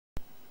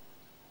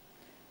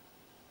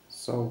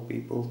So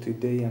people,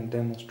 today I'm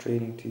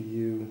demonstrating to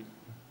you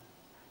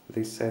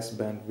this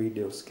S-band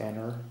video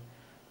scanner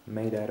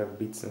made out of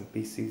bits and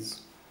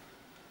pieces.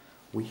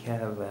 We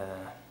have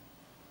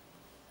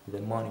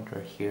the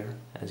monitor here.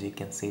 As you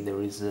can see,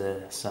 there is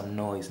some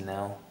noise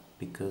now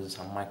because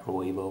a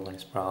microwave oven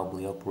is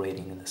probably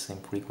operating in the same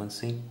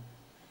frequency.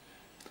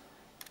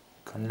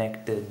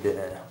 Connected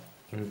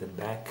in the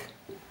back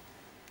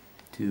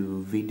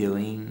to video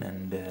in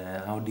and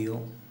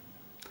audio.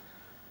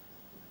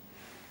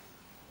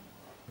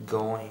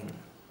 Going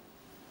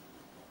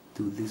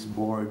to this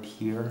board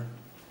here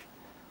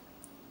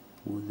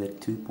with a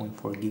 2.4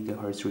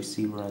 gigahertz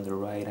receiver on the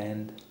right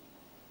end,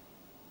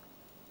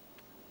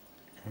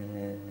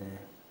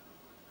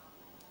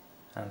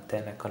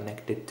 antenna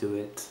connected to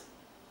it.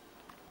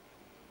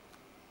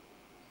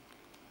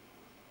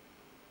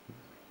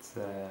 It's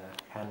a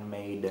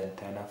handmade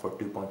antenna for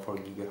 2.4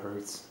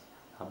 gigahertz,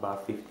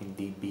 about 15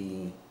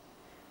 dB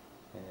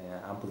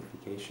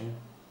amplification.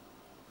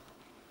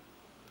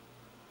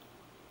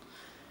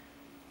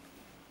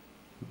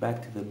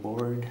 Back to the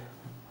board,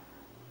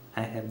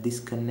 I have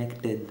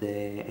disconnected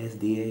the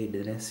SDA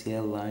and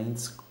SCL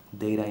lines,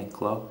 data and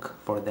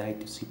clock, for the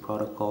I2C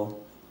protocol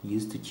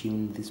used to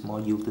tune this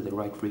module to the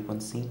right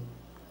frequency.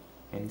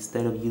 And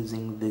instead of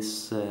using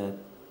this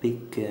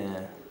PIC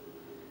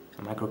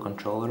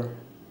microcontroller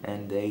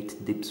and the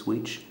 8-dip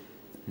switch,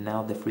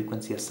 now the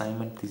frequency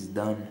assignment is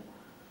done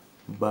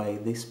by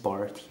this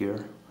part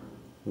here,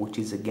 which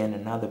is again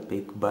another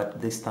PIC,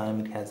 but this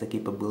time it has the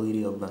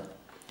capability of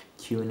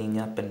tuning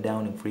up and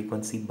down in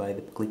frequency by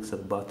the clicks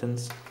of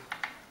buttons.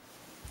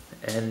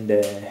 And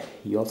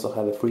you also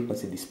have a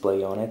frequency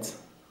display on it,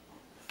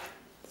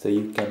 so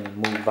you can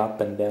move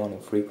up and down in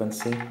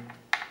frequency.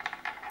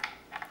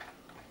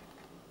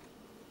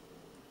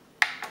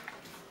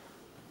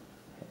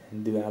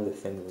 And do other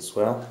things as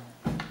well.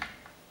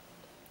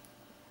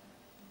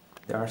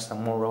 There are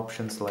some more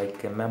options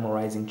like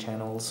memorizing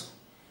channels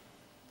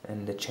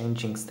and the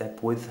changing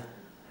step width.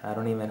 I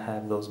don't even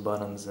have those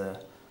buttons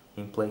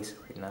in place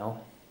right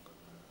now,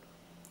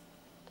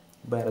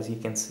 but as you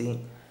can see,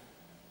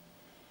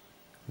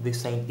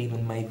 this ain't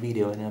even my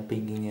video and I'm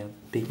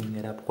picking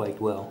it up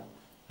quite well.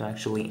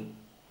 Actually,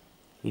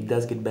 it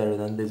does get better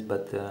than this,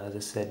 but as I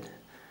said,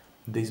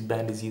 this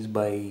band is used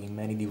by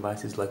many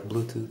devices like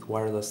Bluetooth,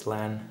 wireless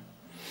LAN,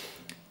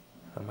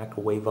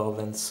 microwave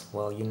ovens,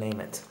 well, you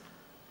name it.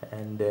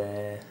 And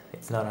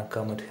it's not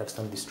uncommon to have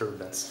some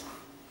disturbance.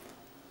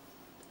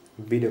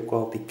 Video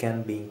quality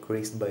can be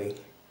increased by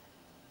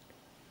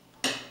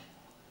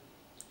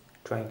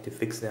trying to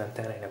fix the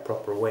antenna in a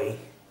proper way.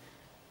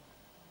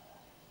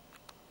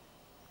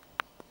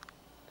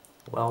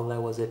 Well,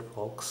 that was it,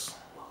 folks.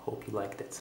 Hope you liked it.